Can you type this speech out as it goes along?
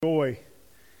Joy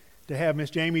to have Miss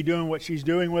Jamie doing what she's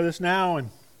doing with us now, and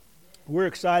we're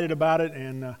excited about it,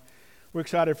 and we're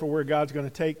excited for where God's going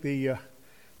to take the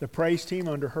praise team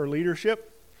under her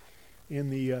leadership in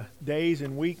the days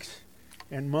and weeks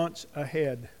and months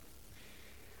ahead.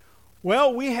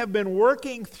 Well, we have been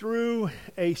working through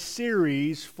a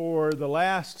series for the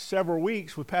last several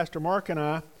weeks with Pastor Mark and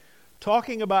I,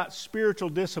 talking about spiritual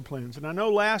disciplines. And I know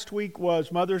last week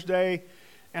was Mother's Day,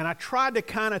 and I tried to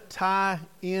kind of tie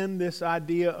in this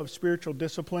idea of spiritual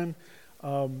discipline,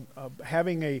 of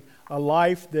having a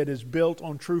life that is built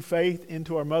on true faith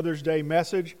into our Mother's Day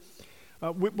message.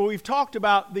 But we've talked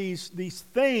about these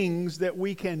things that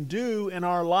we can do in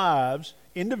our lives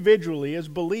individually as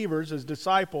believers, as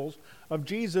disciples of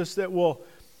Jesus, that will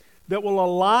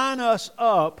align us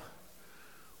up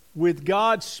with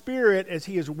God's Spirit as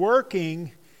He is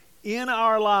working in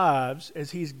our lives,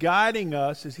 as He's guiding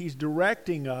us, as He's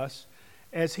directing us,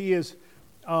 as He is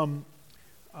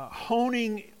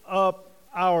honing up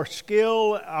our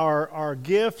skill, our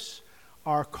gifts,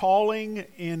 our calling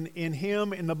in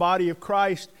Him, in the body of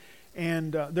Christ.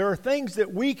 And there are things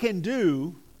that we can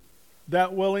do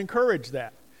that will encourage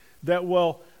that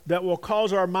will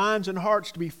cause our minds and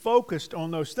hearts to be focused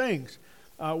on those things.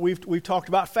 We've talked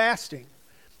about fasting.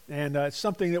 And it's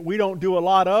something that we don't do a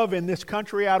lot of in this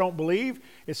country, I don't believe.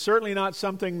 It's certainly not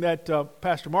something that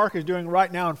Pastor Mark is doing right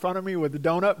now in front of me with the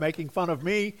donut, making fun of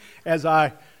me as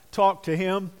I talk to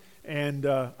him. And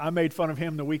I made fun of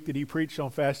him the week that he preached on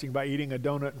fasting by eating a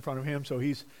donut in front of him, so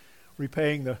he's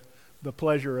repaying the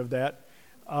pleasure of that.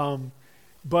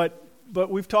 But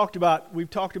we've talked about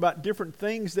different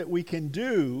things that we can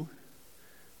do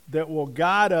that will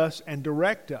guide us and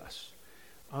direct us.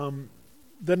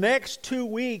 The next 2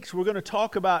 weeks, we're going to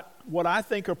talk about what I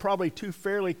think are probably two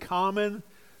fairly common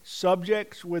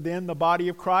subjects within the body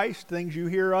of Christ, things you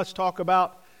hear us talk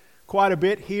about quite a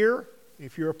bit here.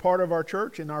 If you're a part of our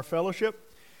church and our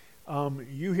fellowship,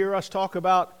 you hear us talk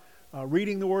about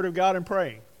reading the Word of God and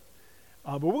praying.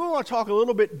 But we're going to talk a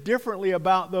little bit differently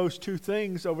about those two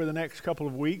things over the next couple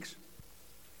of weeks,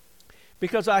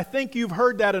 because I think you've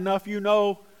heard that enough. You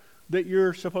know that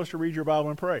you're supposed to read your Bible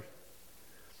and pray.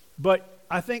 But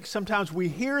I think sometimes we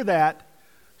hear that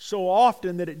so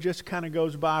often that it just kind of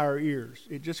goes by our ears.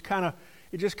 It just kind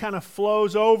of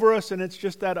flows over us, and it's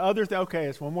just that other thing. Okay,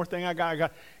 it's one more thing I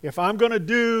got. If I'm going to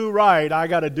do right, I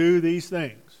got to do these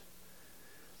things.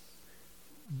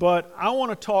 But I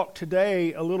want to talk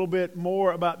today a little bit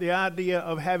more about the idea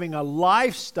of having a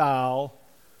lifestyle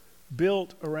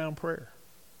built around prayer.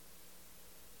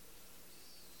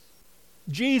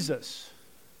 Jesus,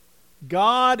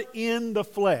 God in the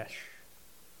flesh,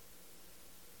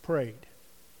 prayed.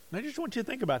 And I just want you to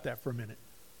think about that for a minute.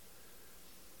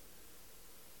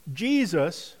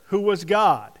 Jesus, who was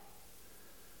God,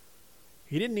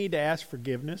 He didn't need to ask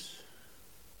forgiveness.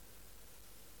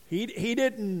 He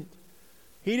didn't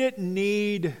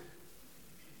need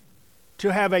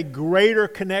to have a greater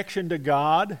connection to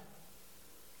God.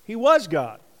 He was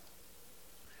God.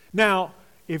 Now,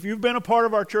 if you've been a part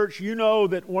of our church, you know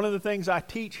that one of the things I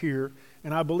teach here,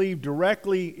 and I believe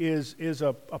directly is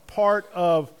a part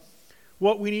of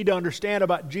what we need to understand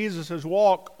about Jesus'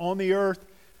 walk on the earth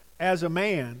as a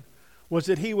man, was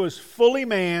that He was fully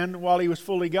man while He was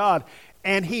fully God.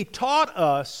 And He taught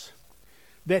us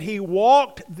that He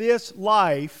walked this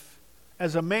life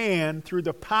as a man through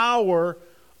the power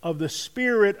of the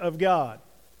Spirit of God.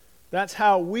 That's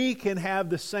how we can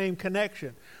have the same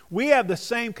connection. We have the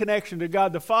same connection to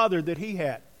God the Father that He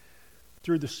had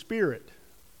through the Spirit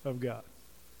of God.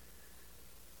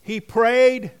 He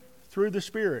prayed through the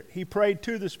Spirit. He prayed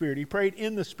to the Spirit. He prayed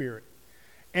in the Spirit.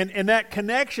 And that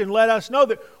connection let us know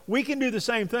that we can do the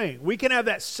same thing. We can have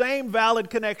that same valid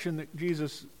connection that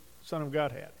Jesus, Son of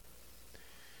God, had.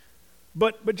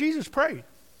 But Jesus prayed.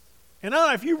 And I don't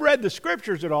know if you've read the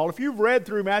Scriptures at all, if you've read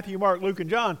through Matthew, Mark, Luke, and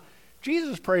John,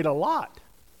 Jesus prayed a lot.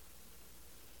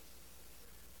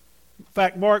 In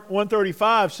fact, Mark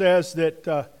 1:35 says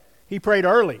that He prayed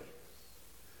early.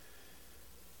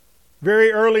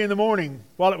 Very early in the morning,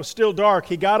 while it was still dark,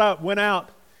 He got up, went out,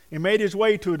 and made His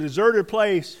way to a deserted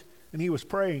place, and He was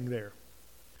praying there.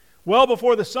 Well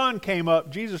before the sun came up,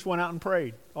 Jesus went out and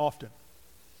prayed often.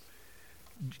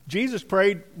 Jesus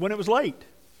prayed when it was late.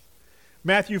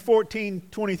 Matthew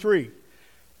 14:23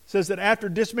 says that after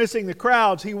dismissing the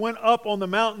crowds, He went up on the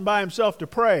mountain by Himself to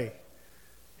pray.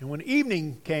 And when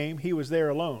evening came, He was there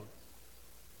alone.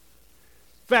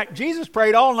 In fact, Jesus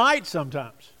prayed all night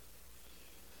sometimes.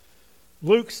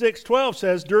 Luke 6:12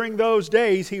 says, during those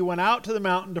days He went out to the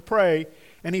mountain to pray,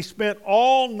 and He spent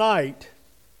all night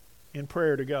in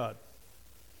prayer to God.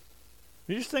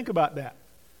 You just think about that.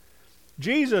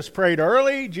 Jesus prayed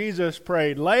early. Jesus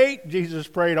prayed late. Jesus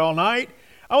prayed all night.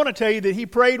 I want to tell you that he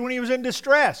prayed when he was in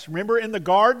distress. Remember in the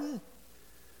garden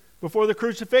before the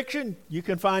crucifixion? You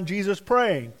can find Jesus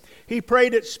praying. He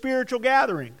prayed at spiritual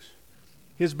gatherings.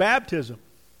 His baptism.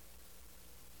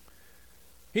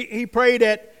 He prayed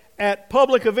at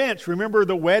public events. Remember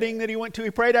the wedding that he went to?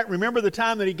 He prayed at. Remember the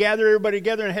time that he gathered everybody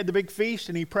together and had the big feast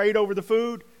and he prayed over the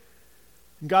food?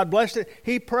 And God blessed it.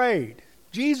 He prayed.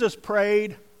 Jesus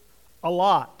prayed a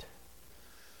lot.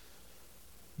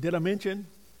 Did I mention?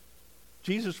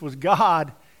 Jesus was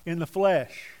God in the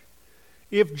flesh.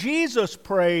 If Jesus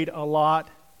prayed a lot,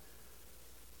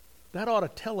 that ought to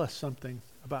tell us something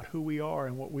about who we are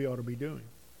and what we ought to be doing.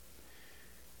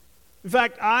 In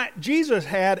fact, Jesus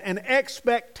had an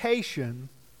expectation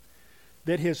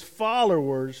that his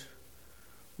followers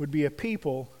would be a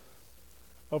people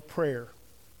of prayer.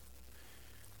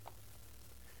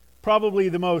 Probably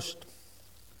the most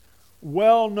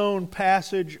well-known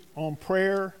passage on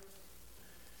prayer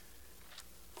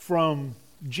from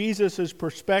Jesus'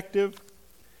 perspective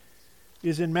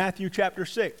is in Matthew chapter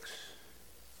 6.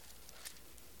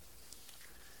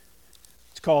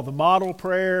 It's called the model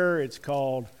prayer. It's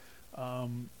called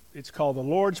the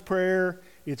Lord's Prayer.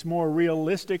 It's more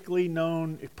realistically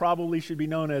known, it probably should be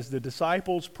known as the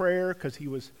disciples' prayer because he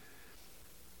was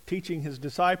teaching his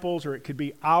disciples, or it could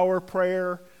be our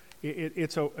prayer.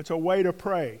 It's a way to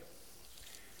pray.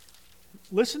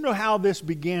 Listen to how this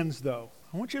begins, though.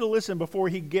 I want you to listen before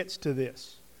he gets to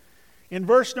this. In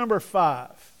verse number 5,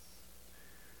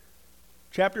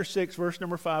 chapter 6, verse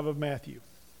number 5 of Matthew.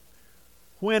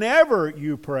 Whenever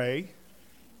you pray,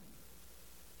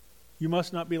 you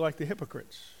must not be like the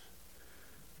hypocrites,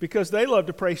 because they love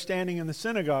to pray standing in the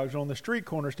synagogues on the street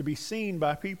corners to be seen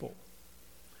by people.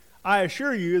 I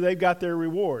assure you, they've got their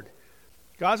reward.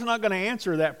 God's not going to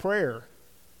answer that prayer.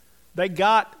 They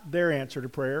got their answer to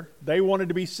prayer. They wanted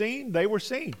to be seen. They were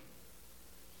seen.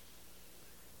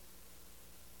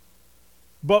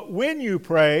 But when you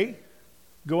pray,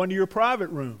 go into your private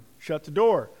room. Shut the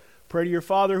door. Pray to your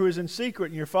Father who is in secret,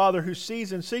 and your Father who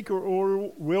sees in secret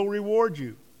will reward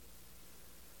you.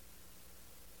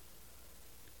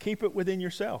 Keep it within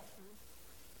yourself.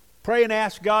 Pray and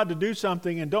ask God to do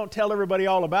something, and don't tell everybody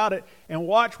all about it, and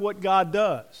watch what God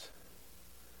does.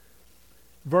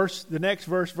 The next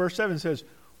verse, verse 7 says,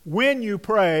 when you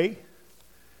pray,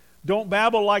 don't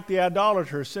babble like the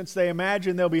idolaters, since they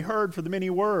imagine they'll be heard for the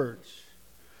many words.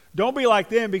 Don't be like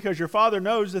them, because your Father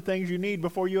knows the things you need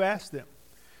before you ask them.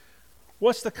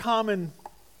 What's the common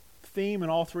theme in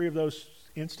all three of those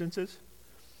instances?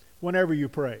 Whenever you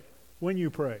pray, when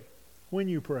you pray, when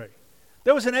you pray.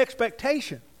 There was an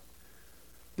expectation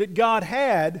that God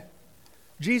had,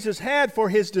 Jesus had for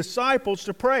his disciples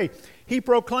to pray. He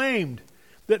proclaimed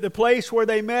that the place where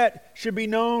they met should be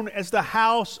known as the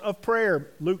house of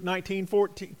prayer. Luke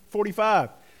 19:45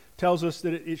 tells us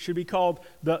that it should be called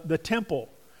the temple.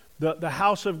 The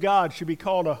house of God should be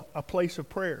called a place of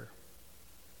prayer.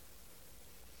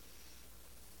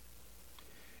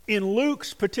 In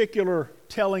Luke's particular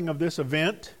telling of this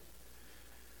event,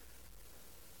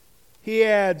 he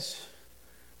adds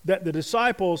that the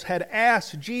disciples had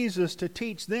asked Jesus to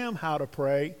teach them how to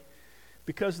pray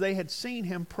because they had seen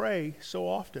him pray so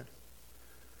often.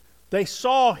 They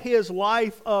saw his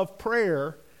life of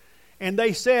prayer and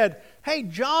they said, hey,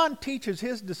 John teaches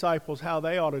his disciples how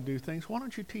they ought to do things. Why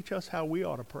don't you teach us how we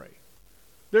ought to pray?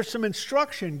 There's some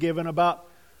instruction given about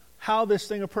how this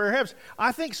thing of prayer happens.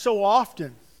 I think so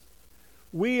often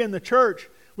we in the church,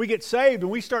 we get saved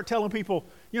and we start telling people,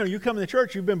 you come to the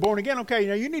church, you've been born again.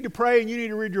 Okay, you need to pray and you need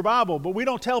to read your Bible. But we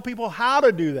don't tell people how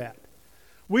to do that.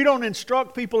 We don't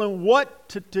instruct people in what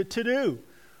to do.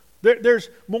 There's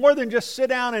more than just sit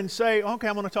down and say, okay,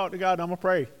 I'm going to talk to God and I'm going to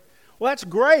pray. Well, that's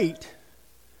great.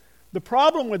 The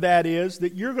problem with that is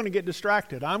that you're going to get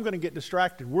distracted. I'm going to get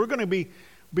distracted. We're going to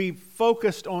be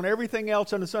focused on everything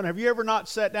else under the sun. Have you ever not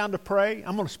sat down to pray?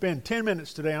 I'm going to spend 10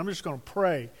 minutes today. I'm just going to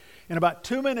pray. And about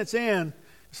 2 minutes in,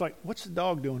 it's like, what's the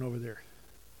dog doing over there?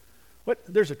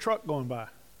 There's a truck going by.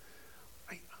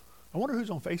 I wonder who's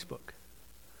on Facebook.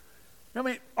 I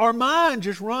mean, our mind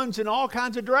just runs in all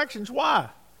kinds of directions. Why?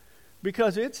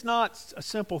 Because it's not a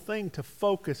simple thing to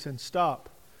focus and stop.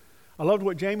 I loved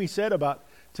what Jamie said about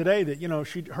today, that,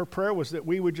 her prayer was that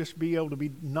we would just be able to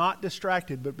be not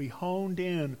distracted, but be honed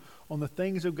in on the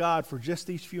things of God for just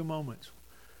these few moments.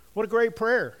 What a great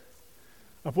prayer.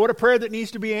 What a prayer that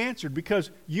needs to be answered,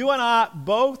 because you and I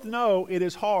both know it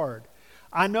is hard.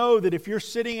 I know that if you're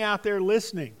sitting out there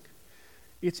listening,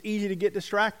 it's easy to get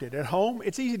distracted. At home,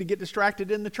 it's easy to get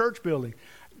distracted in the church building.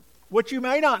 What you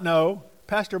may not know,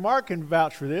 Pastor Mark can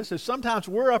vouch for this, is sometimes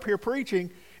we're up here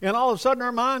preaching And all of a sudden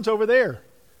our mind's over there.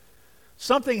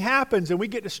 Something happens and we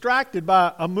get distracted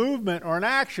by a movement or an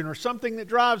action or something that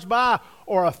drives by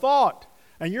or a thought.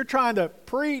 And you're trying to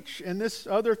preach and this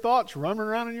other thought's running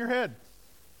around in your head.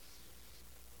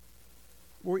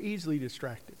 We're easily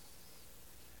distracted.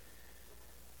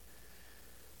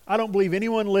 I don't believe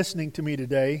anyone listening to me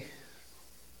today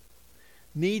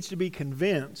needs to be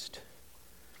convinced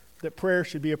that prayer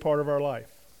should be a part of our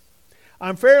life.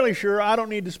 I'm fairly sure I don't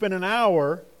need to spend an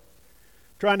hour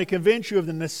trying to convince you of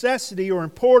the necessity or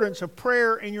importance of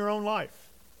prayer in your own life.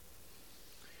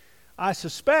 I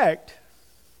suspect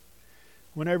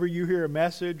whenever you hear a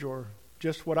message or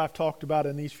just what I've talked about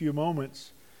in these few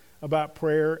moments about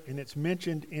prayer and it's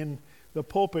mentioned in the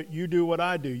pulpit, you do what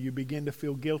I do. You begin to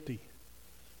feel guilty.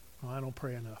 Oh, I don't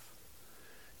pray enough.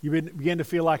 You begin to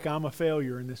feel like I'm a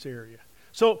failure in this area.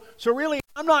 So really,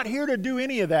 I'm not here to do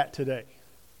any of that today.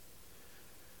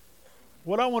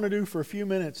 What I want to do for a few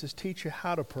minutes is teach you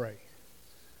how to pray.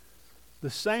 The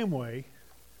same way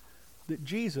that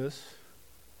Jesus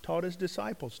taught his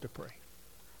disciples to pray.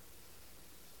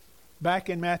 Back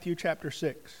in Matthew chapter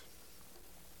 6.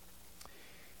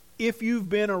 If you've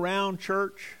been around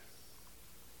church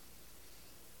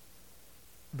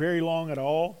very long at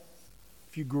all,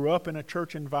 if you grew up in a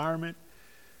church environment,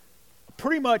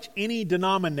 pretty much any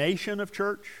denomination of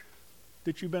church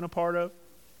that you've been a part of,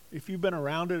 if you've been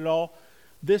around it at all,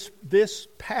 this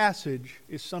passage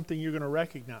is something you're going to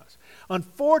recognize.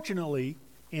 Unfortunately,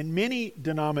 in many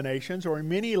denominations or in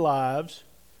many lives,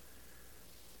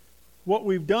 what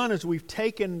we've done is we've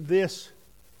taken this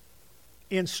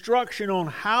instruction on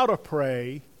how to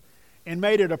pray and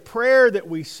made it a prayer that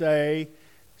we say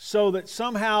so that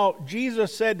somehow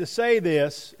Jesus said to say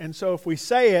this, and so if we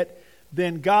say it,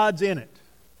 then God's in it.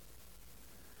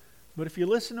 But if you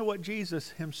listen to what Jesus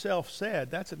himself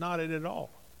said, that's not it at all.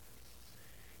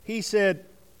 He said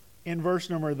in verse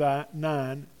number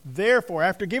 9, therefore,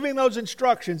 after giving those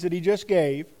instructions that he just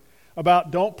gave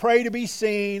about don't pray to be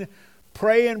seen,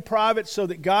 pray in private so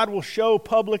that God will show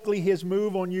publicly his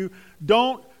move on you.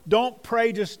 Don't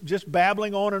pray just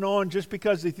babbling on just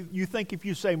because you think if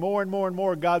you say more and more and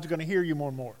more, God's going to hear you more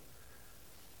and more.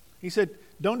 He said,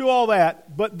 don't do all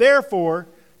that, but therefore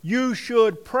you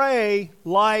should pray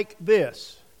like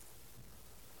this.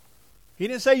 He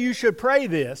didn't say you should pray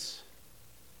this.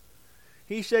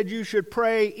 He said you should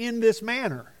pray in this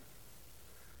manner,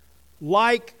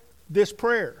 like this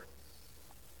prayer.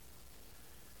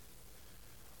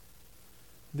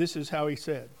 This is how he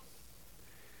said,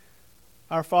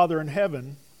 Our Father in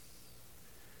heaven,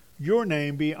 your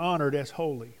name be honored as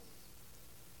holy.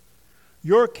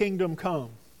 Your kingdom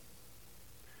come.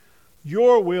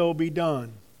 Your will be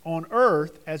done on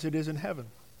earth as it is in heaven.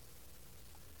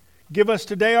 Give us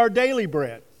today our daily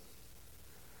bread.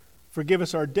 Forgive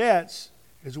us our debts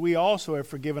as we also have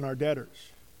forgiven our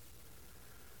debtors.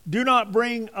 Do not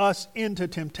bring us into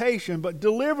temptation, but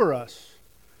deliver us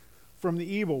from the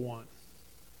evil one.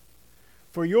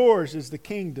 For yours is the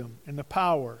kingdom and the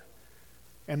power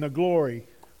and the glory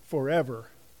forever.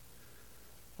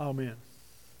 Amen.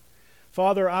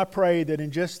 Father, I pray that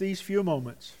in just these few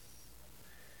moments,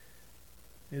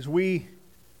 as we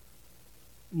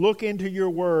look into your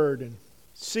word and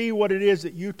see what it is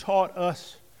that you taught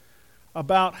us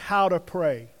about how to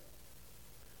pray,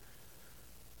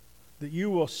 that you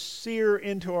will sear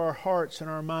into our hearts and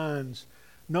our minds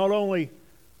not only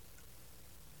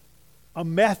a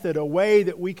method, a way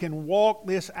that we can walk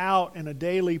this out in a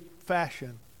daily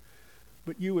fashion,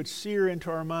 but you would sear into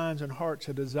our minds and hearts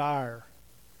a desire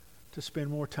to spend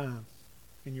more time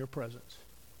in your presence.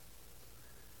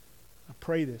 I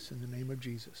pray this in the name of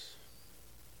Jesus.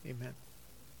 Amen.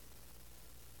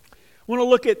 I want to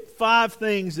look at 5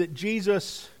 things that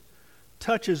Jesus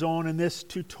touches on in this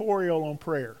tutorial on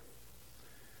prayer.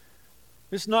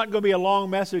 It's not going to be a long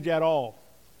message at all.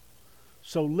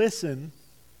 So listen.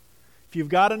 If you've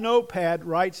got a notepad,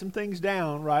 write some things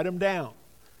down. Write them down.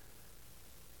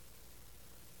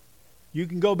 You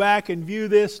can go back and view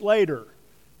this later.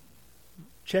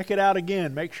 Check it out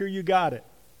again. Make sure you got it.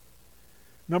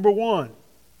 Number 1.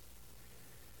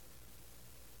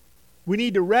 We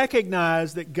need to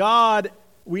recognize God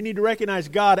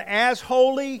as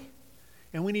holy,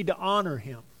 and we need to honor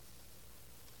Him.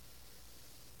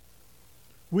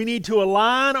 We need to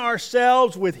align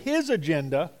ourselves with His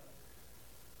agenda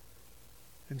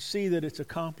and see that it's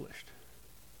accomplished.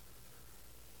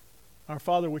 Our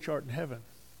Father which art in heaven,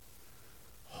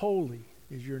 holy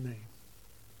is your name.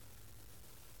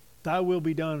 Thy will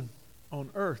be done on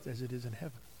earth as it is in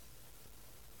heaven.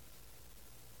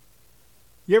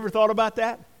 You ever thought about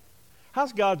that?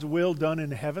 How's God's will done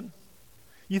in heaven?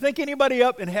 You think anybody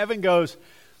up in heaven goes,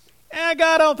 God,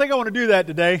 I don't think I want to do that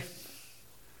today.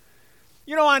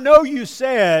 I know you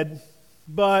said,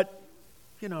 but,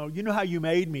 you know how you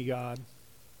made me, God.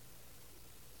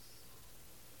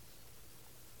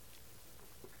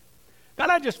 God,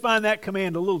 I just find that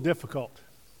command a little difficult.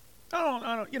 I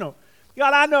don't,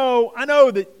 God, I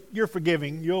know that you're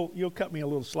forgiving. You'll cut me a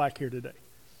little slack here today.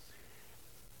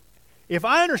 If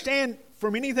I understand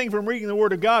from anything from reading the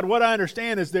Word of God, what I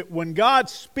understand is that when God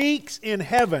speaks in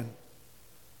heaven,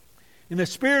 in the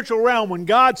spiritual realm, when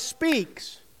God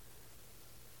speaks,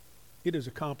 it is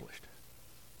accomplished.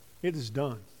 It is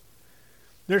done.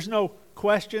 There's no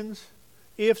questions,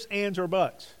 ifs, ands, or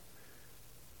buts.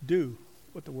 Do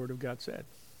what the Word of God said.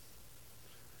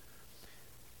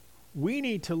 We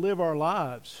need to live our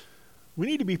lives. We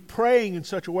need to be praying in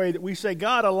such a way that we say,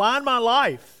 God, align my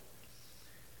life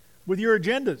with your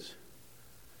agendas.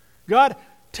 God,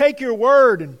 take your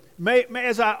word and may,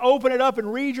 as I open it up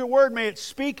and read your word, may it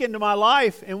speak into my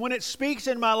life. And when it speaks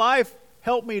in my life,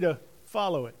 help me to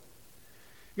follow it.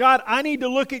 God, I need to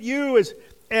look at you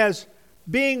as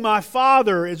being my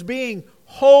Father, as being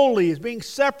holy, as being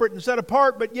separate and set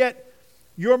apart, but yet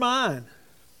you're mine.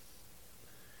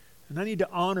 And I need to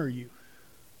honor you.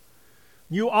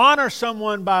 You honor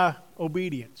someone by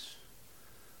obedience,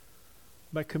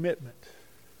 by commitment,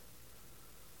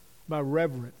 by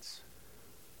reverence.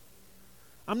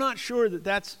 I'm not sure that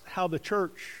that's how the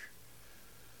church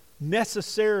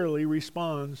necessarily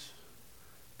responds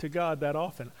to God that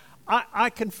often. I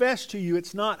confess to you,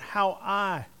 it's not how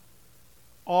I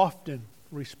often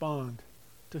respond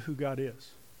to who God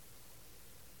is.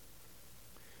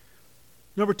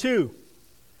 Number 2,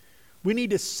 we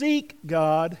need to seek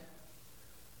God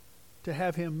to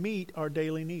have Him meet our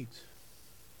daily needs.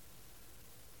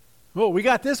 Well, we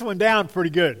got this one down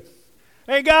pretty good.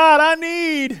 Hey God, I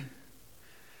need.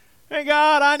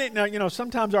 Now,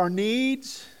 sometimes our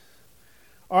needs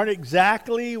aren't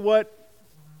exactly what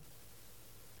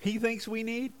He thinks we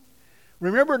need.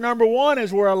 Remember, number 1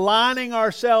 is we're aligning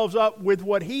ourselves up with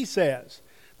what He says.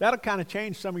 That'll kind of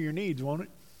change some of your needs, won't it?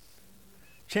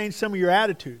 Change some of your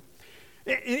attitude.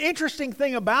 An interesting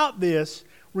thing about this,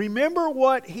 remember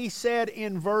what He said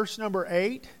in verse number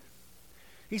 8?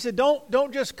 He said,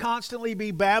 don't just constantly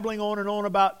be babbling on and on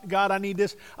about, God, I need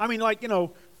this.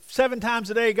 7 times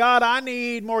a day, God, I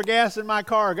need more gas in my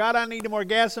car. God, I need more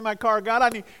gas in my car.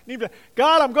 God,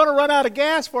 God, I'm going to run out of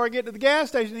gas before I get to the gas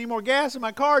station. I need more gas in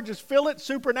my car. Just fill it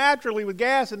supernaturally with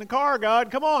gas in the car,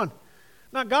 God. Come on.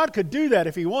 Now, God could do that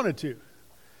if He wanted to.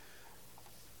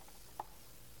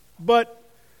 But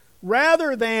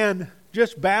rather than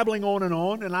just babbling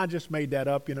on, and I just made that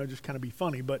up, just kind of be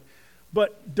funny, but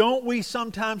don't we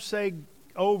sometimes say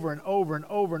over and over and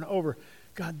over and over,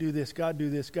 God do this, God do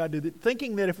this, God do that,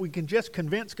 thinking that if we can just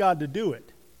convince God to do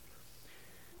it.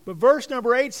 But verse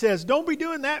number 8 says, don't be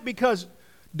doing that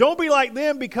don't be like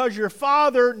them because your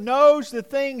Father knows the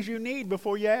things you need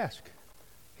before you ask.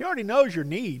 He already knows your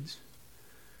needs.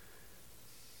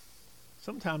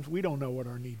 Sometimes we don't know what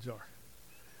our needs are.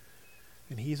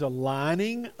 And He's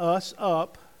aligning us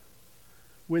up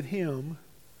with Him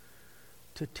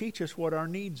to teach us what our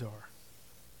needs are.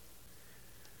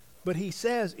 But He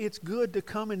says it's good to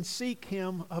come and seek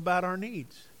Him about our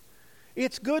needs.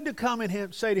 It's good to come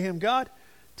and say to Him, God,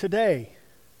 today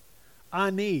I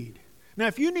need. Now,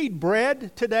 if you need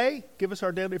bread today, give us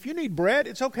our daily. If you need bread,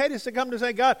 it's okay to come to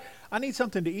say, God, I need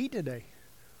something to eat today.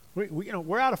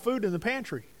 We're out of food in the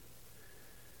pantry.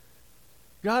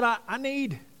 God, I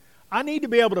need to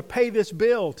be able to pay this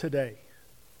bill today.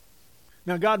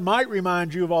 Now, God might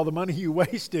remind you of all the money you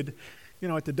wasted,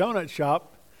 at the donut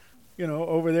shop,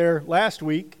 over there last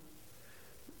week.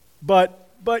 But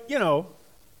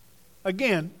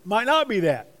again, might not be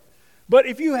that. But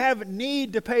if you have a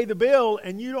need to pay the bill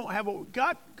and you don't have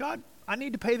God, I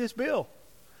need to pay this bill.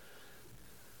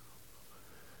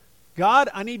 God,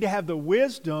 I need to have the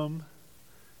wisdom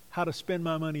how to spend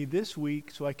my money this week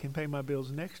so I can pay my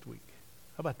bills next week.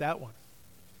 How about that one?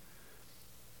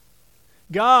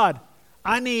 God,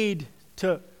 I need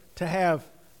to have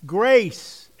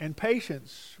grace and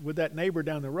patience with that neighbor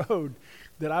down the road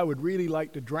that I would really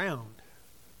like to drown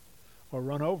or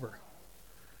run over.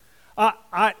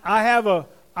 I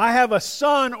have a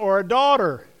son or a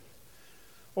daughter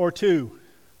or two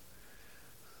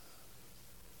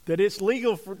that it's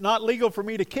not legal for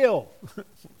me to kill.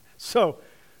 So,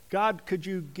 God, could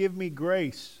you give me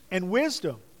grace and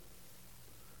wisdom?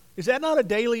 Is that not a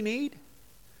daily need?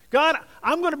 God,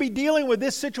 I'm going to be dealing with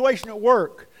this situation at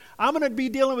work. I'm going to be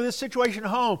dealing with this situation at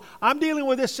home. I'm dealing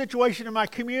with this situation in my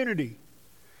community.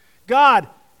 God,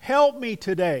 help me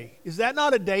today. Is that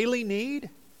not a daily need?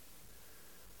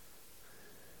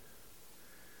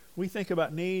 We think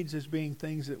about needs as being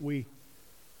things that we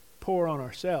pour on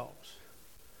ourselves.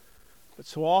 But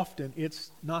so often,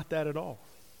 it's not that at all.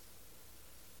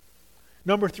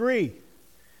 Number 3,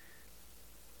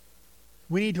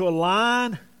 we need to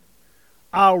align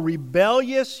our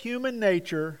rebellious human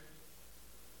nature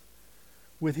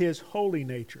with His holy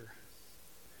nature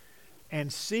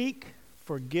and seek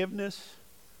forgiveness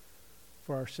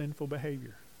for our sinful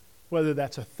behavior. Whether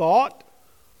that's a thought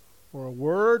or a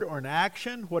word or an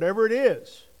action, whatever it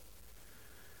is.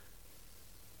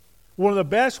 One of the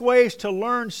best ways to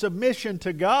learn submission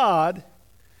to God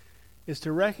is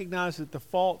to recognize that the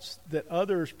faults that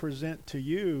others present to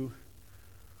you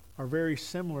are very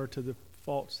similar to the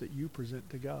faults that you present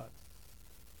to God.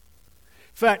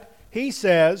 In fact, He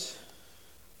says,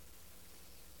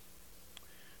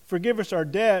 forgive us our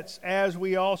debts as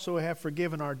we also have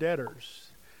forgiven our debtors.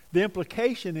 The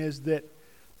implication is that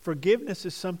forgiveness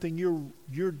is something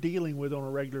you're dealing with on a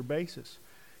regular basis.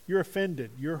 You're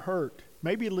offended, you're hurt,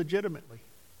 maybe legitimately.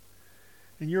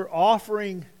 And you're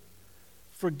offering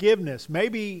forgiveness.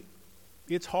 Maybe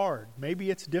it's hard, maybe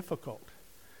it's difficult.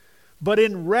 But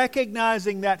in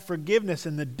recognizing that forgiveness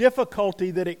and the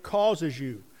difficulty that it causes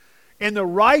you, and the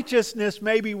righteousness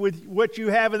maybe with what you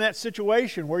have in that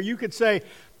situation where you could say,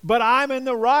 but I'm in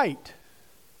the right.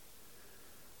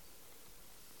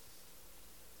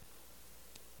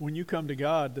 When you come to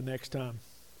God the next time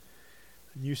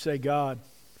and you say, God,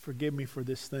 forgive me for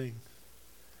this thing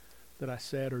that I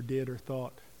said or did or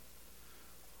thought,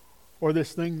 or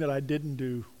this thing that I didn't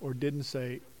do or didn't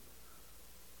say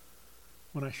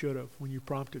when I should have, when you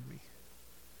prompted me.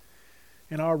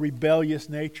 And our rebellious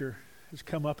nature has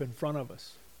come up in front of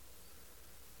us.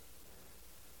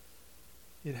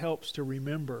 It helps to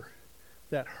remember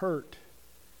that hurt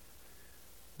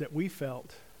that we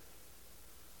felt.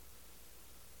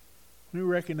 We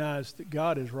recognize that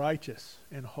God is righteous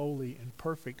and holy and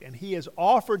perfect, and He has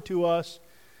offered to us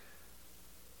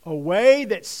a way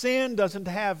that sin doesn't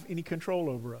have any control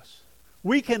over us.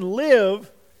 We can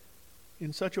live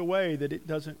in such a way that it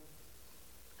doesn't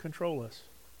control us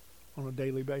on a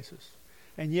daily basis.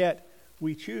 And yet,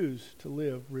 we choose to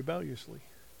live rebelliously.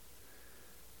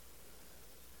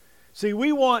 See, I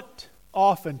want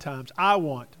oftentimes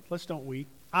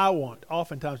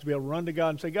to be able to run to God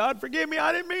and say, God, forgive me,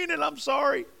 I didn't mean it, I'm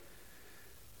sorry.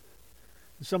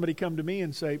 And somebody come to me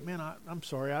and say, man, I'm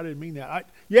sorry, I didn't mean that.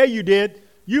 Yeah, you did.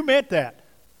 You meant that.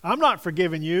 I'm not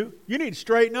forgiving you. You need to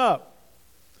straighten up.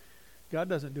 God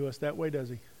doesn't do us that way, does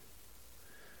He?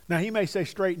 Now, He may say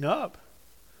straighten up.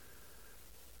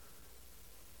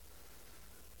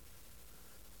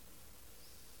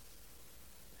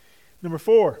 Number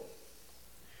 4,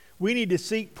 we need to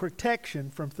seek protection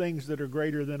from things that are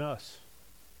greater than us.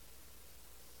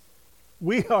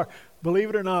 We are, believe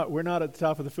it or not, we're not at the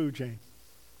top of the food chain.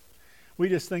 We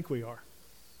just think we are.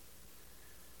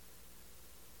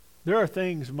 There are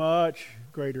things much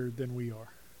greater than we are.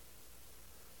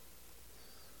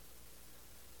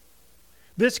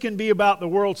 This can be about the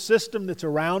world system that's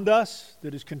around us,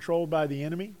 that is controlled by the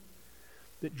enemy,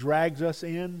 that drags us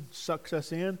in, sucks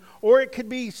us in. Or it could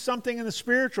be something in the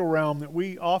spiritual realm that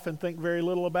we often think very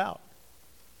little about.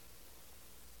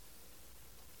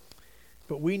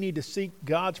 But we need to seek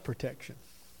God's protection.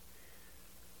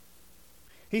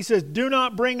 He says, do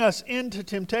not bring us into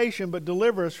temptation, but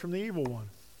deliver us from the evil one.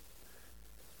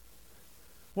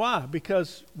 Why?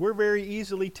 Because we're very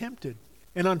easily tempted.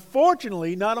 And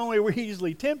unfortunately, not only are we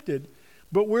easily tempted,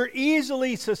 but we're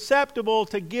easily susceptible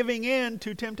to giving in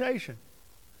to temptation.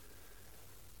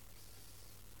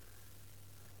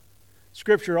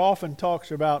 Scripture often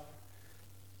talks about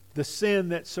the sin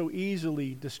that so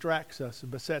easily distracts us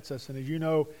and besets us. And as you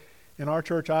know, in our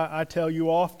church, I tell you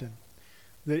often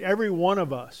that every one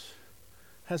of us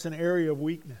has an area of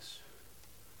weakness.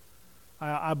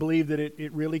 I believe that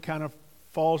it really kind of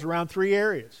falls around 3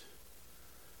 areas.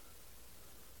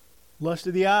 Lust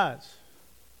of the eyes,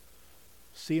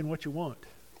 seeing what you want.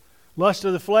 Lust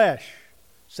of the flesh,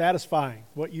 satisfying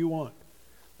what you want.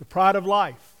 The pride of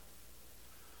life,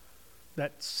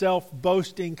 that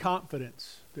self-boasting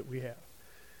confidence that we have.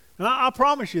 And I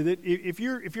promise you that if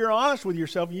you're honest with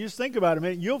yourself and you just think about it a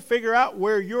minute, you'll figure out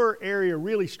where your area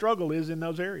really struggle is in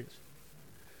those areas.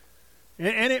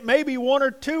 And it may be 1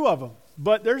 or 2 of them,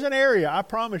 but there's an area, I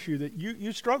promise you, that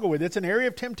you struggle with. It's an area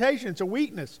of temptation. It's a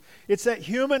weakness. It's that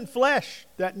human flesh,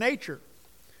 that nature.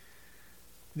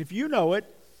 And if you know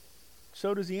it,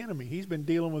 so does the enemy. He's been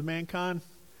dealing with mankind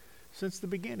since the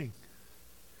beginning.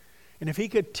 And if he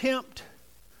could tempt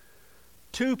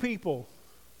 2 people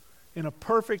in a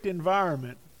perfect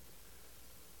environment,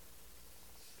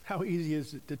 how easy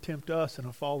is it to tempt us in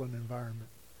a fallen environment?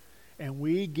 and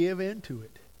we give into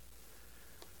it.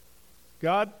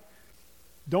 God,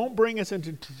 don't bring us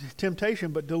into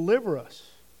temptation, but deliver us.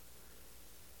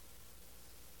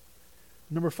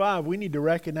 Number 5, we need to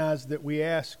recognize that we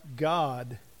ask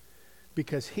God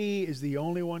because He is the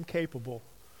only one capable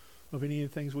of any of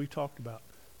the things we've talked about.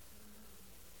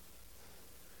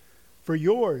 For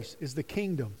yours is the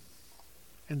kingdom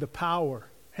and the power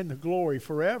and the glory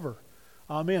forever.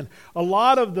 Amen. A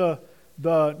lot of the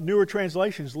newer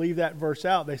translations leave that verse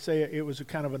out. They say it was a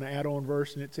kind of an add-on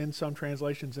verse and it's in some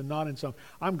translations and not in some.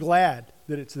 I'm glad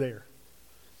that it's there.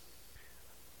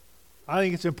 I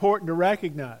think it's important to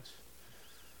recognize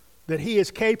that He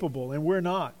is capable and we're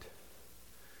not.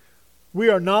 We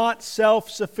are not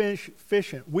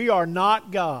self-sufficient. We are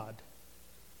not God.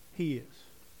 He is.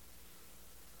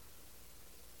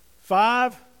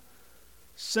 5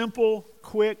 simple,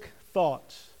 quick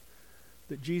thoughts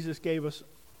that Jesus gave us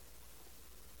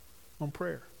on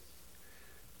prayer.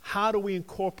 How do we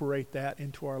incorporate that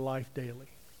into our life daily?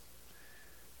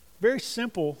 Very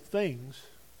simple things,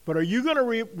 but are you going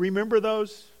to remember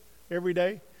those every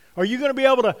day? Are you going to be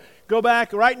able to go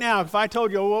back right now? If I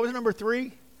told you, what was number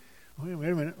 3? Wait a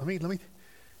minute. Let me.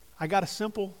 I got a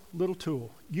simple little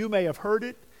tool. You may have heard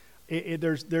it.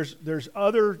 There's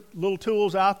other little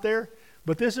tools out there,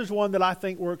 but this is one that I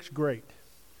think works great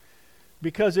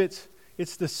because it's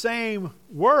the same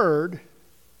word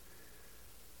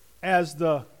as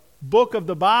the book of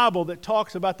the Bible that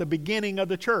talks about the beginning of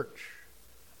the church.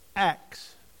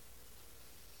 Acts.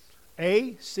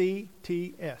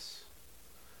 A-C-T-S.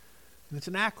 And it's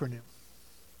an acronym.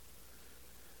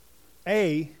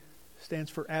 A stands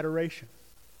for adoration.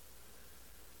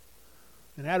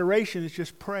 And adoration is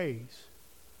just praise.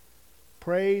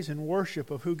 Praise and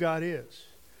worship of who God is.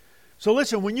 So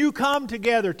listen, when you come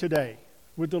together today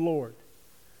with the Lord,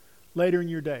 later in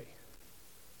your day,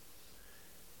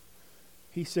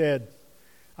 He said,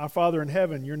 Our Father in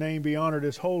heaven, your name be honored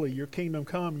as holy, your kingdom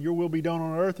come, your will be done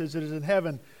on earth as it is in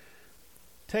heaven.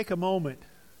 Take a moment,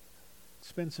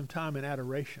 spend some time in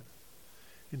adoration,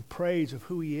 in praise of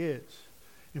who He is,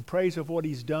 in praise of what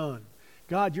He's done.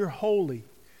 God, you're holy.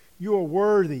 You are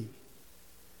worthy.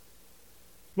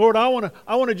 Lord, I want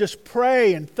to just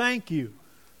pray and thank you.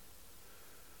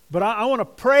 But I want to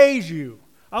praise you.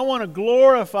 I want to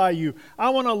glorify you. I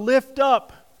want to lift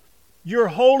up your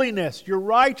holiness, your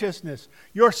righteousness,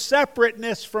 your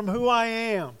separateness from who I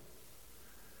am.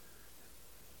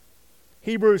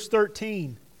 Hebrews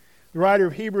 13, the writer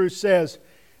of Hebrews says,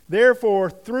 Therefore,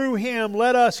 through Him,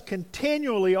 let us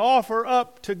continually offer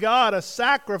up to God a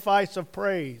sacrifice of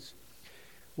praise.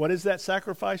 What is that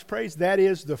sacrifice praise? That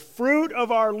is the fruit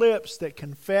of our lips that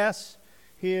confess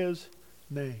His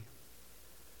name.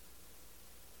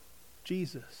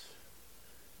 Jesus,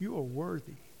 you are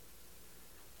worthy.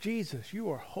 Jesus,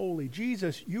 you are holy.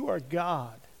 Jesus, you are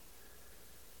God.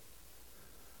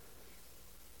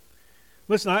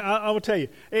 Listen, I will tell you,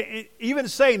 even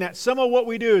saying that, some of what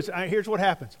we do is, here's what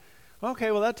happens. Okay,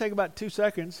 well, that'll take about 2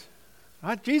 seconds.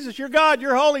 Jesus, you're God,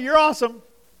 you're holy, you're awesome.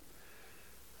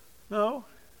 No.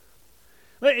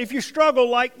 If you struggle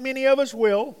like many of us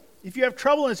will, if you have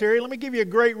trouble in this area, let me give you a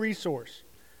great resource.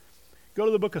 Go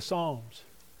to the book of Psalms.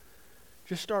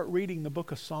 Just start reading the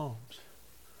book of Psalms.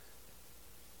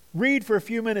 Read for a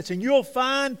few minutes and you'll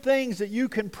find things that you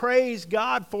can praise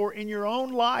God for in your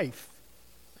own life.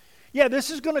 Yeah, this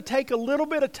is going to take a little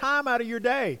bit of time out of your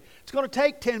day. It's going to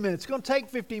take 10 minutes. It's going to take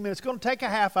 15 minutes. It's going to take a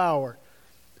half hour.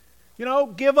 You know,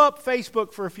 give up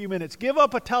Facebook for a few minutes. Give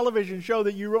up a television show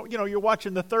that you're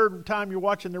watching the third time you're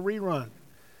watching the rerun.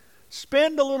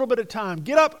 Spend a little bit of time.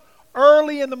 Get up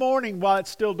early in the morning while it's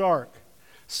still dark.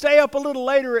 Stay up a little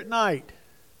later at night.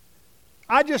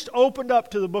 I just opened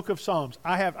up to the book of Psalms.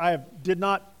 I did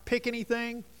not pick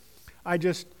anything. I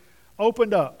just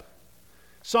opened up.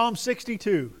 Psalm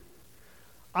 62.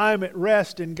 I am at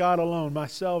rest in God alone. My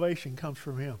salvation comes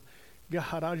from Him.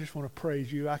 God, I just want to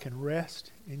praise you. I can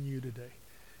rest in you today.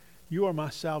 You are my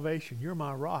salvation. You're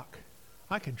my rock.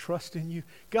 I can trust in you.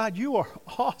 God, you are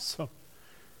awesome.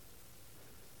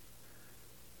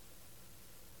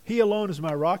 He alone is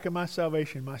my rock and my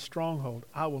salvation, my stronghold.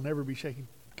 I will never be shaken.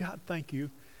 God, thank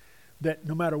you that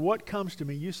no matter what comes to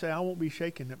me, you say I won't be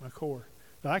shaken at my core,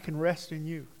 that I can rest in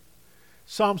you.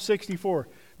 Psalm 64.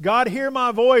 God, hear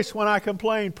my voice when I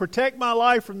complain. Protect my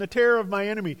life from the terror of my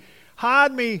enemy.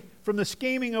 Hide me from the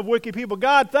scheming of wicked people.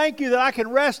 God, thank you that I can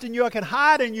rest in you. I can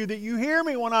hide in you, that you hear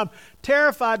me when I'm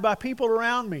terrified by people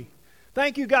around me.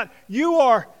 Thank you, God. You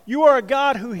are a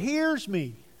God who hears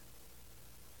me.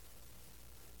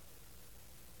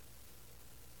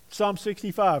 Psalm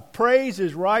 65. Praise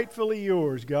is rightfully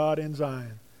yours, God, in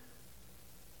Zion.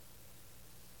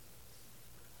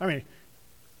 I mean,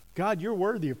 God, you're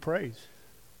worthy of praise.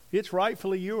 It's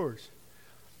rightfully yours.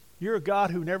 You're a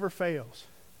God who never fails.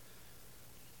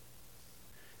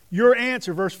 Your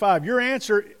answer, verse 5,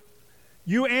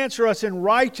 you answer us in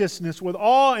righteousness with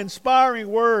awe-inspiring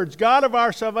words. God of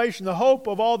our salvation, the hope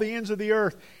of all the ends of the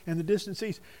earth and the distant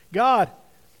seas. God,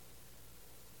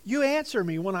 you answer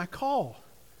me when I call.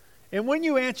 And when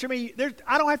you answer me,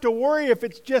 I don't have to worry if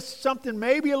it's just something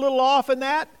maybe a little off in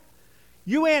that.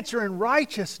 You answer in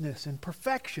righteousness and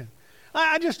perfection.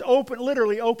 I just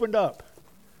literally opened up.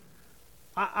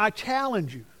 I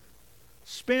challenge you.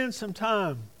 Spend some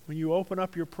time when you open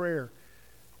up your prayer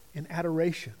in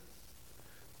adoration,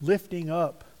 lifting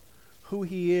up who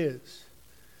He is,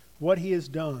 what He has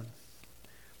done.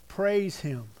 Praise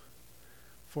Him,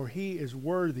 for He is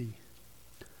worthy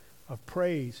of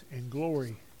praise and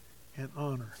glory and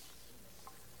honor.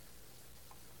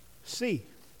 C.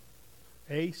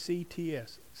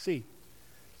 A-C-T-S. C.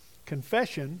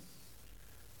 Confession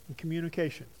and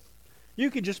communication. You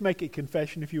could just make it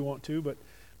confession if you want to,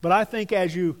 but I think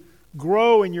as you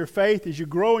grow in your faith, as you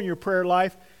grow in your prayer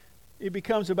life, it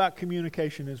becomes about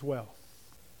communication as well.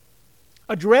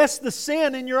 Address the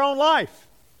sin in your own life.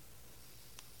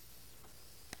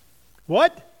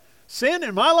 What? Sin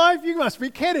in my life? You must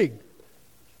be kidding.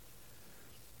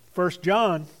 1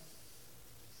 John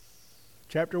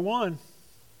chapter 1,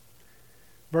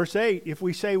 verse 8, if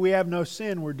we say we have no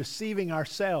sin, we're deceiving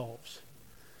ourselves.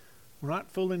 We're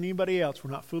not fooling anybody else.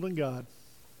 We're not fooling God.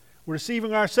 We're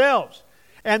deceiving ourselves.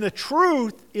 And the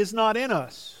truth is not in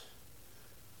us.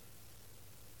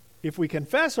 If we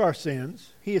confess our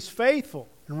sins, He is faithful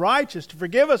and righteous to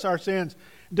forgive us our sins,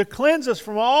 to cleanse us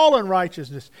from all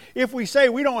unrighteousness. If we say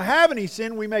we don't have any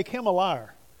sin, we make Him a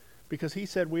liar, because He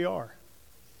said we are.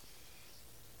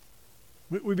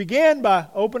 We begin by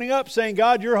opening up, saying,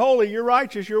 God, you're holy, you're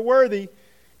righteous, you're worthy,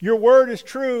 your word is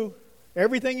true.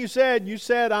 Everything you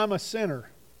said I'm a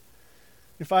sinner.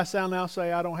 If I now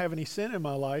say I don't have any sin in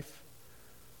my life,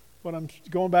 but I'm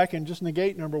going back and just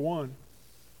negate number one.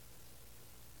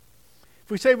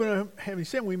 If we say we don't have any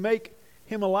sin, we make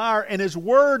Him a liar, and His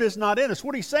word is not in us.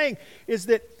 What He's saying is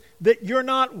that you're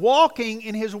not walking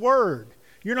in His word.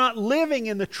 You're not living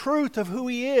in the truth of who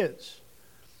He is.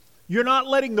 You're not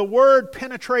letting the word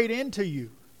penetrate into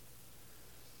you.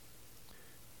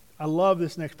 I love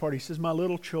this next part. He says, my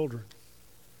little children.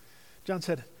 John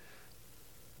said,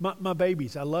 my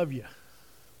babies, I love you.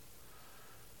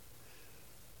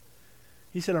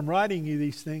 He said, I'm writing you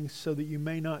these things so that you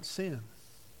may not sin.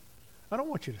 I don't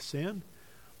want you to sin,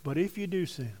 but if you do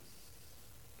sin,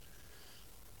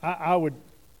 I would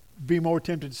be more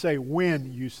tempted to say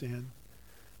when you sin.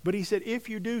 But he said, if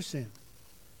you do sin,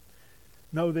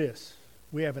 know this,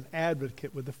 we have an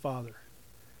advocate with the Father,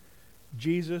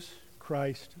 Jesus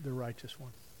Christ, the righteous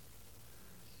one.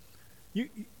 Do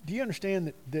you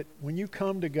understand that when you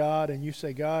come to God and you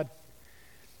say, God,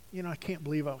 I can't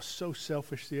believe I was so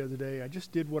selfish the other day. I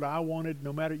just did what I wanted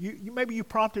no matter, maybe you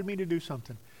prompted me to do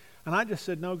something. And I just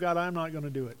said, no, God, I'm not going to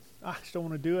do it. I just don't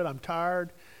want to do it. I'm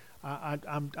tired. I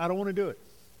don't want to do it.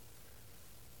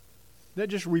 That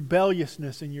just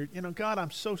rebelliousness in your, God,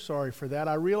 I'm so sorry for that.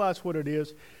 I realize what it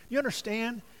is. You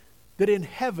understand that in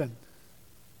heaven,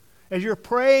 as you're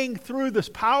praying through this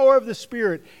power of the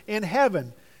Spirit, in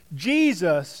heaven,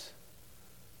 Jesus,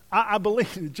 I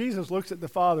believe that Jesus looks at the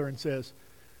Father and says,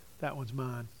 that one's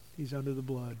mine. He's under the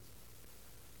blood.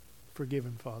 Forgive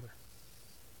him, Father.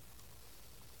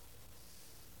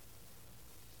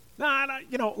 Now,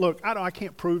 look, I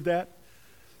can't prove that.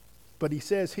 But he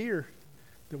says here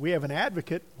that we have an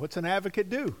advocate. What's an advocate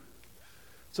do?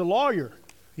 It's a lawyer.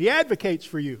 He advocates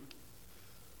for you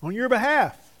on your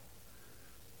behalf.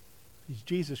 He's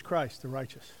Jesus Christ, the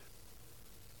righteous.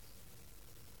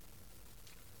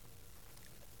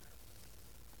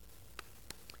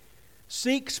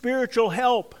 Seek spiritual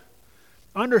help,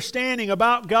 understanding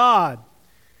about God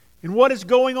and what is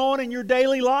going on in your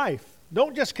daily life.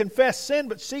 Don't just confess sin,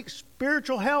 but seek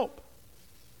spiritual help.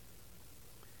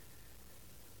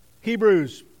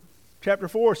 Hebrews chapter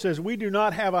 4 says, we do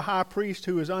not have a high priest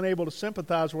who is unable to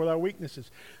sympathize with our weaknesses.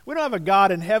 We don't have a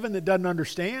God in heaven that doesn't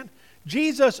understand.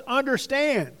 Jesus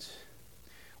understands.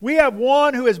 We have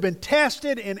one who has been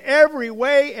tested in every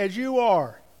way as you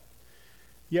are,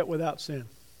 yet without sin.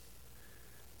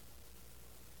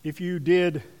 If you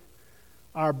did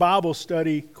our Bible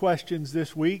study questions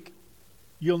this week,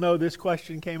 you'll know this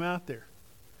question came out there.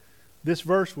 This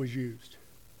verse was used.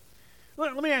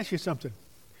 Let me ask you something.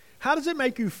 How does it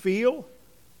make you feel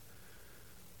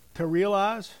to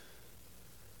realize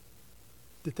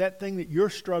that thing that you're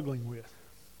struggling with,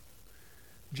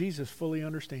 Jesus fully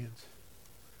understands?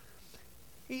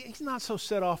 He's not so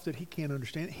set off that He can't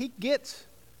understand it. He gets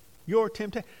your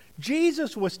temptation.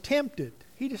 Jesus was tempted.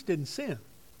 He just didn't sin.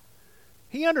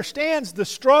 He understands the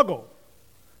struggle.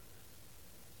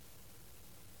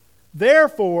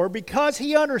 Therefore, because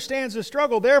He understands the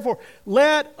struggle, therefore,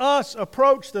 let us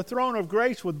approach the throne of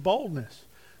grace with boldness.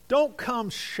 Don't come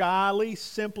shyly,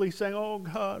 simply saying, oh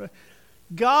God,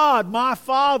 God, my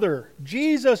Father,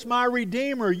 Jesus, my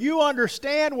Redeemer, you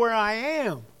understand where I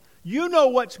am. You know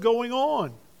what's going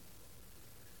on.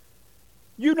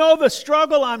 You know the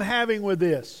struggle I'm having with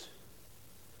this.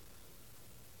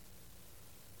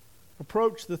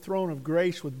 Approach the throne of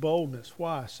grace with boldness.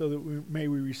 Why? So that we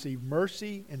receive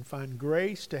mercy and find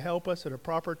grace to help us at a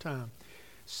proper time.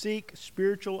 Seek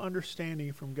spiritual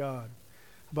understanding from God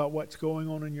about what's going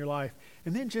on in your life.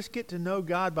 And then just get to know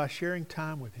God by sharing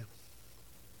time with Him.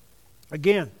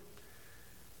 Again,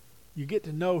 you get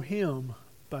to know Him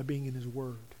by being in His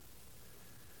Word.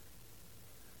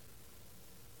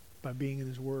 By being in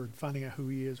His Word, finding out who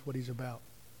He is, what He's about.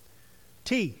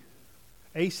 T,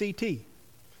 A-C-T.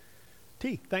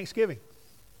 T, Thanksgiving.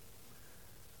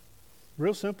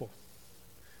 Real simple.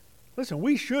 Listen,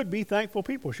 we should be thankful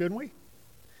people, shouldn't we?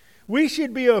 We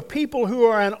should be a people who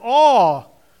are in awe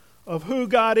of who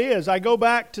God is. I go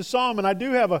back to Psalm, and I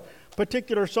do have a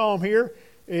particular Psalm here.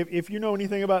 If you know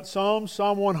anything about Psalms,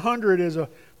 Psalm 100 is a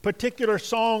particular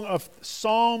psalm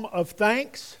of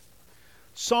thanks.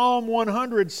 Psalm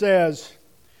 100 says,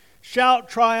 shout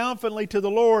triumphantly to the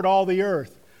Lord, all the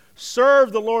earth.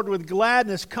 Serve the Lord with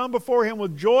gladness. Come before Him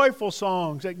with joyful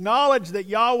songs. Acknowledge that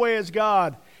Yahweh is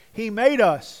God. He made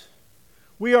us.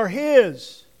 We are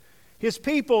His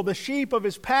people, the sheep of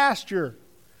His pasture.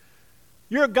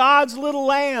 You're God's little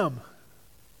lamb.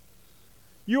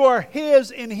 You are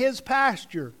His in His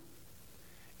pasture.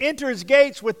 Enter His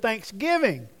gates with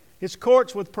thanksgiving, His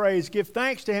courts with praise. Give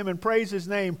thanks to Him and praise His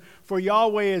name, for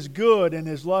Yahweh is good and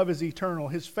His love is eternal.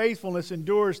 His faithfulness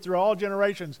endures through all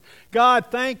generations. God,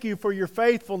 thank You for Your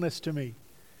faithfulness to me.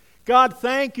 God,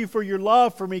 thank You for Your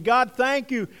love for me. God,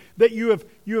 thank You that you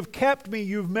have kept me,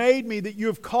 You've made me, that You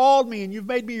have called me, and You've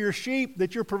made me Your sheep,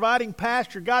 that You're providing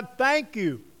pasture. God, thank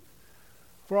You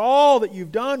for all that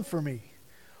You've done for me,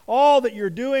 all that You're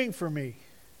doing for me.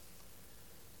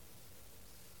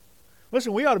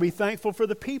 Listen, we ought to be thankful for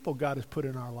the people God has put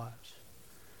in our lives.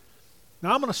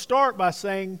 Now, I'm going to start by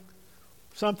saying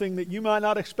something that you might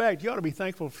not expect. You ought to be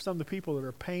thankful for some of the people that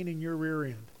are pain in your rear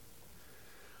end.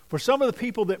 For some of the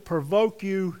people that provoke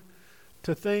you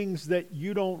to things that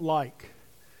you don't like.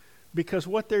 Because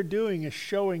what they're doing is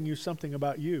showing you something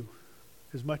about you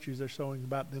as much as they're showing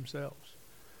about themselves.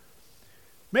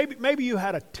 Maybe you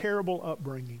had a terrible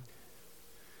upbringing.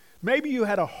 Maybe you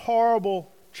had a horrible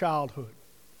childhood.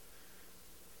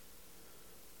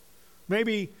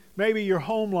 Maybe your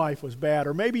home life was bad,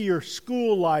 or maybe your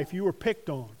school life, you were picked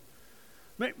on.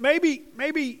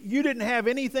 Maybe you didn't have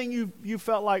anything you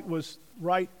felt like was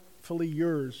rightfully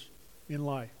yours in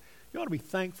life. You ought to be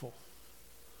thankful.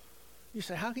 You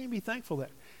say, how can you be thankful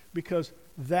that? Because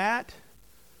that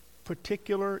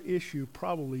particular issue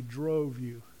probably drove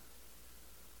you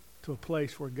to a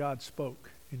place where God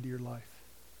spoke into your life.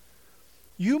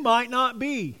 You might not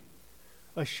be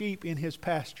a sheep in His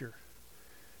pasture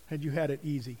had you had it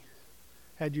easy,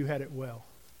 had you had it well.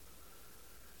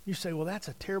 You say, well, that's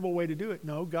a terrible way to do it.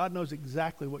 No, God knows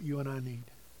exactly what you and I need.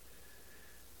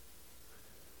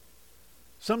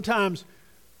 Sometimes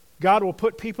God will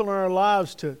put people in our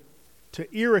lives to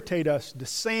irritate us, to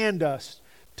sand us,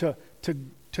 to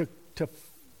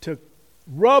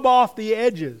rub off the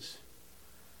edges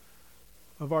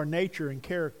of our nature and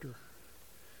character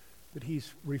that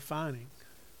He's refining.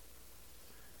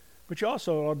 But you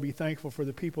also ought to be thankful for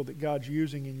the people that God's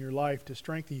using in your life to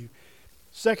strengthen you.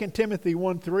 2 Timothy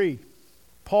 1:3,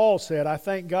 Paul said, I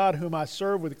thank God whom I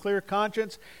serve with a clear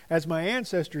conscience, as my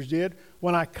ancestors did,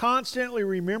 when I constantly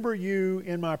remember you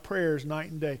in my prayers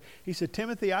night and day. He said,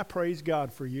 Timothy, I praise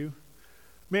God for you.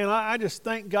 Man, I just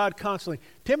thank God constantly.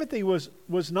 Timothy was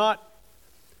not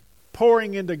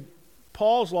pouring into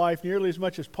Paul's life nearly as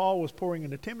much as Paul was pouring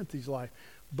into Timothy's life,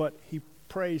 but he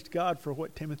praised God for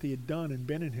what Timothy had done and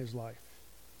been in his life.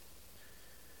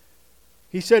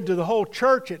 He said to the whole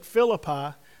church at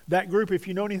Philippi, that group, if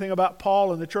you know anything about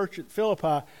Paul and the church at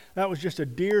Philippi, that was just a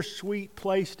dear, sweet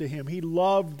place to him. He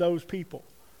loved those people.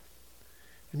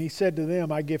 And he said to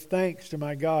them, I give thanks to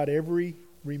my God every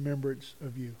remembrance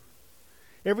of you.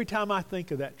 Every time I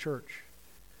think of that church,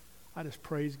 I just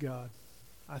praise God.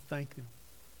 I thank Him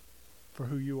for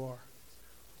who you are.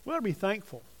 We ought to be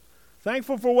thankful.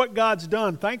 Thankful for what God's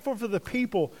done. Thankful for the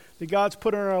people that God's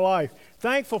put in our life.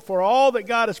 Thankful for all that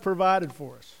God has provided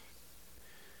for us.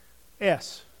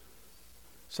 S.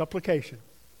 Supplication.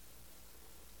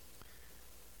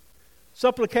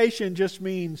 Supplication just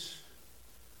means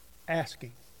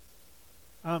asking.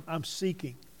 I'm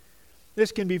seeking.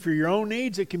 This can be for your own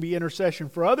needs. It can be intercession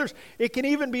for others. It can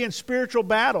even be in spiritual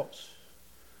battles.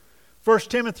 1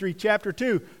 Timothy chapter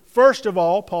 2. First of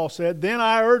all, Paul said, then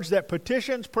I urge that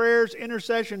petitions, prayers,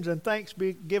 intercessions, and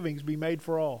thanksgivings be made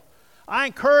for all. I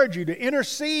encourage you to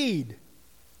intercede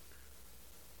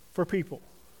for people.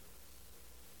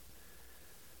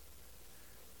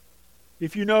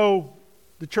 If you know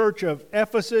the church of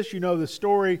Ephesus, you know the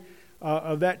story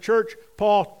of that church.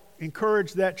 Paul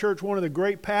encouraged that church. One of the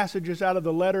great passages out of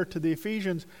the letter to the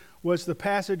Ephesians was the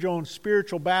passage on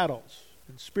spiritual battles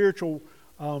and spiritual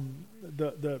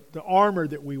the armor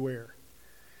that we wear.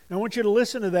 And I want you to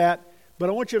listen to that, but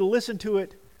I want you to listen to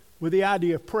it with the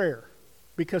idea of prayer,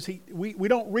 because we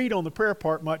don't read on the prayer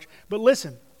part much, but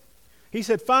listen. He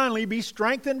said, finally, be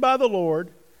strengthened by the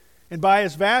Lord and by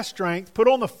His vast strength. Put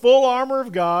on the full armor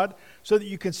of God so that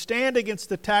you can stand against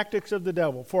the tactics of the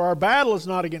devil. For our battle is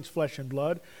not against flesh and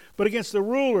blood, but against the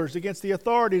rulers, against the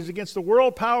authorities, against the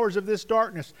world powers of this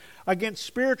darkness, against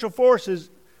spiritual forces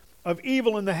of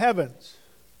evil in the heavens.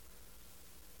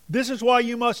 This is why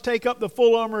you must take up the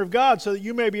full armor of God, so that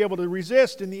you may be able to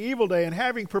resist in the evil day, and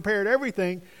having prepared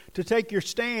everything to take your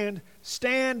stand,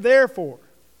 stand therefore,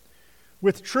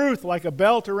 with truth like a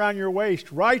belt around your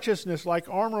waist, righteousness like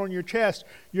armor on your chest,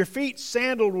 your feet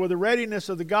sandaled with the readiness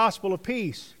of the gospel of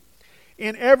peace.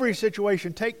 In every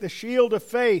situation, take the shield of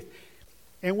faith,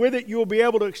 and with it you will be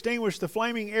able to extinguish the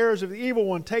flaming arrows of the evil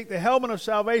one. Take the helmet of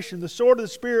salvation, the sword of the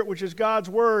Spirit, which is God's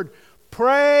word.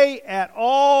 Pray at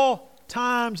all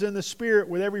times in the Spirit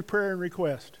with every prayer and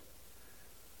request.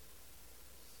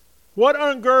 What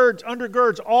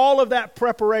undergirds all of that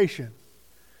preparation?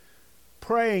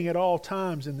 Praying at all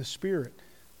times in the Spirit.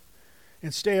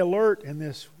 And stay alert in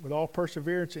this with all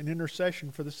perseverance and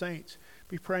intercession for the saints.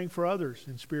 Be praying for others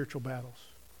in spiritual battles.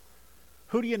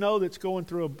 Who do you know that's going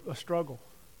through a struggle?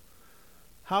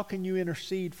 How can you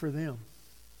intercede for them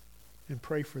and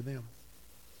pray for them?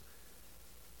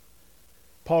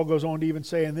 Paul goes on to even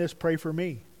say in this, pray for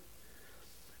me.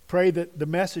 Pray that the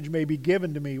message may be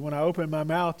given to me when I open my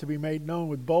mouth to be made known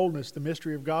with boldness the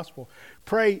mystery of gospel.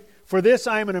 Pray, for this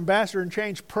I am an ambassador in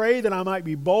chains. Pray that I might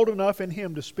be bold enough in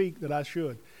Him to speak that I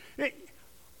should.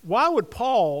 Why would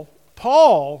Paul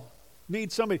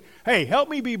need somebody, hey, help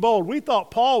me be bold. We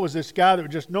thought Paul was this guy that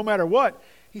would just, no matter what,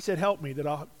 he said, help me, that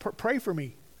I'll pray for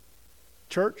me,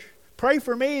 church. Pray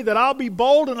for me that I'll be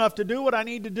bold enough to do what I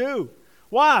need to do.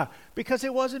 Why? Because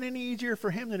it wasn't any easier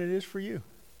for him than it is for you.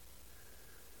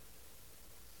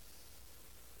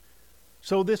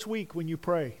 So this week when you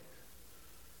pray,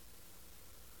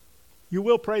 you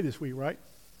will pray this week, right?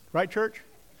 Right, church?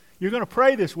 You're going to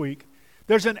pray this week.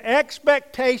 There's an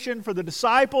expectation for the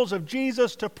disciples of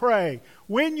Jesus to pray.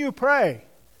 When you pray,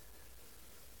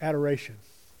 adoration,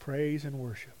 praise and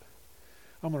worship.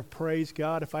 I'm going to praise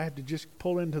God. If I have to just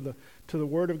pull into the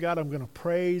Word of God, I'm going to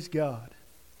praise God.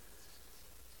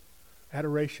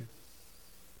 Adoration,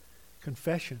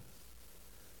 confession,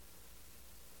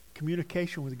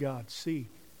 communication with God,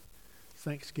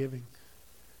 thanksgiving.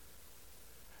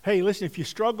 Hey, listen, if you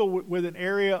struggle with an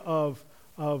area of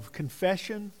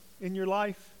confession in your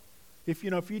life,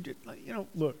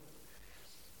 look,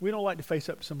 we don't like to face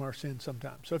up to some of our sins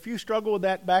sometimes. So if you struggle with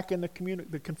that back in the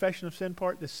confession of sin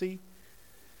part, the C,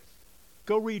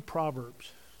 go read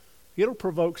Proverbs. It'll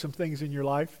provoke some things in your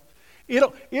life.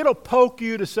 It'll poke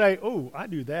you to say, oh, I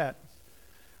do that.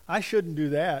 I shouldn't do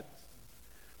that.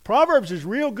 Proverbs is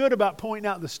real good about pointing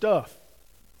out the stuff.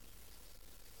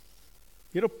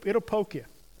 It'll poke you.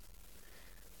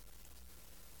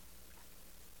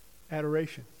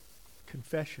 Adoration,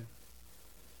 confession,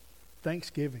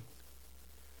 thanksgiving.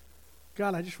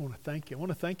 God, I just want to thank you. I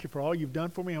want to thank you for all you've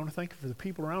done for me. I want to thank you for the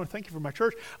people around. I want to thank you for my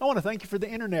church. I want to thank you for the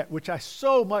internet, which I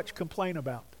so much complain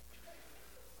about.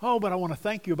 Oh, but I want to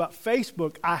thank you about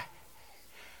Facebook. I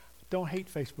don't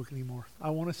hate Facebook anymore.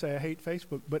 I want to say I hate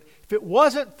Facebook. But if it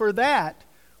wasn't for that,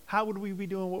 how would we be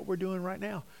doing what we're doing right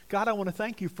now? God, I want to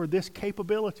thank you for this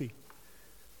capability.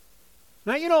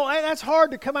 Now, that's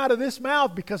hard to come out of this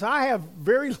mouth because I have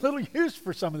very little use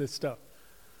for some of this stuff.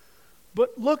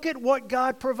 But look at what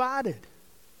God provided.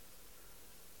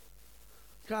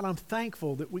 God, I'm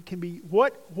thankful that we can be,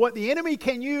 what the enemy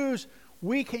can use,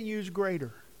 we can use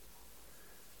greater.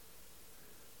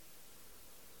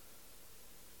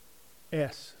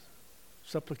 S,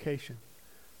 supplication.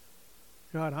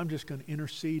 God, I'm just going to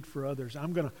intercede for others.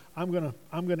 I'm going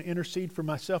to intercede for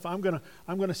myself. I'm going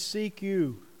to seek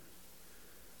you.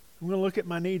 I'm going to look at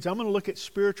my needs. I'm going to look at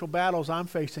spiritual battles I'm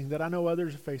facing that I know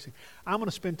others are facing. I'm going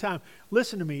to spend time.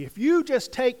 Listen to me. If you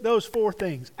just take those 4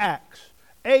 things, ACTS,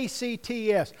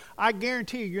 A-C-T-S, I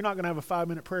guarantee you're not going to have a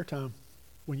 5-minute prayer time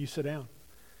when you sit down.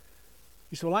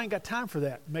 You say, well, I ain't got time for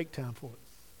that. Make time for it.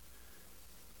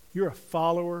 You're a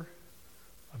follower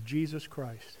of Jesus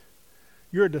Christ.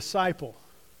 You're a disciple.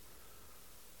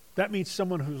 That means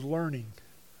someone who's learning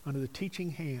under the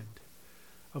teaching hand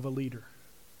of a leader.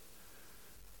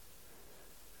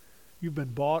 You've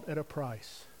been bought at a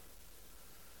price.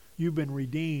 You've been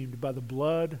redeemed by the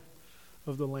blood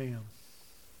of the Lamb.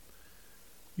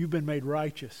 You've been made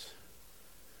righteous.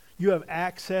 You have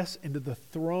access into the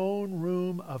throne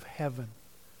room of heaven.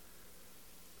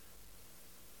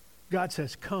 God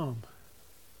says, come.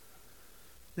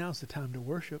 Now's the time to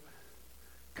worship.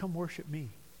 Come worship me.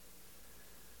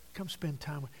 Come spend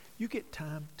time with. You get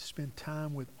time to spend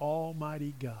time with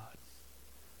Almighty God.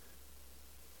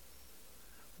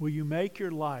 Will you make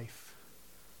your life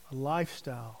a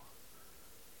lifestyle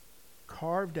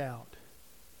carved out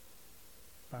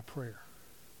by prayer?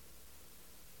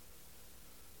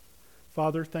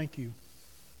 Father, thank you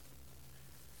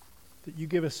that you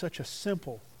give us such a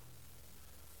simple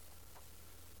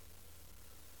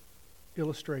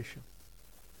illustration.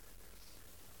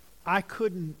 I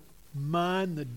couldn't mind the